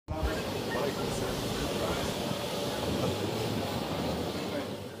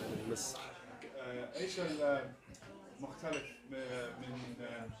ايش المختلف من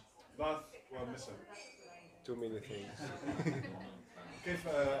باث ومصر؟ Too many things. كيف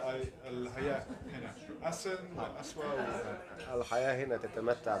الحياة هنا؟ أحسن وأسوأ الحياة هنا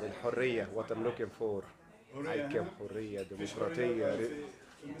تتمتع بالحرية. what I'm looking for. حرية حرية فيش ديمقراطية. حرية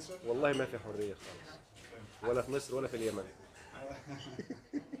في مصر؟ والله ما في حرية خالص، ولا في مصر ولا في اليمن.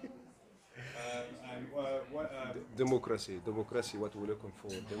 democracy, what we're looking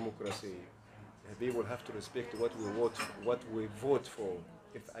for, democracy. People have to respect what we vote for.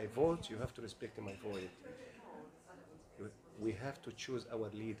 If I vote, you have to respect my vote. We have to choose our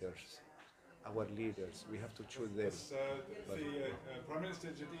leaders. We have to choose them. في برايم مينستر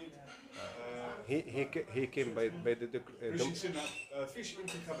جديد He came by the ريشي سوناك فيش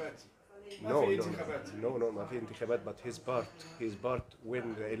انتخابات ما في انتخابات but his part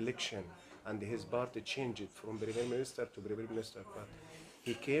win the election and his party changed it from Prime Minister to Prime Minister, but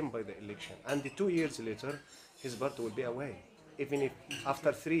he came by the election and 2 years later his party will be away. Even if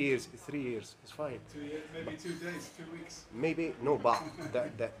after 3 years it's fine. 2 years, maybe 2 days, 2 weeks. Maybe no, but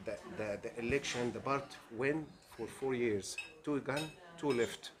the election, the part win for 4 years. 2 gone, 2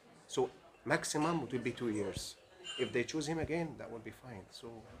 left. So maximum it will be 2 years. If they choose him again, that will be fine. So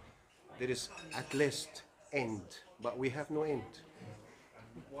there is at least end, but we have no end.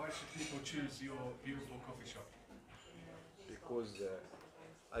 Why should people choose your beautiful coffee shop? Because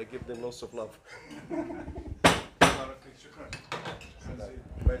I give them lots of love. شكرا.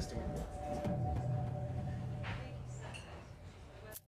 Nice to meet you.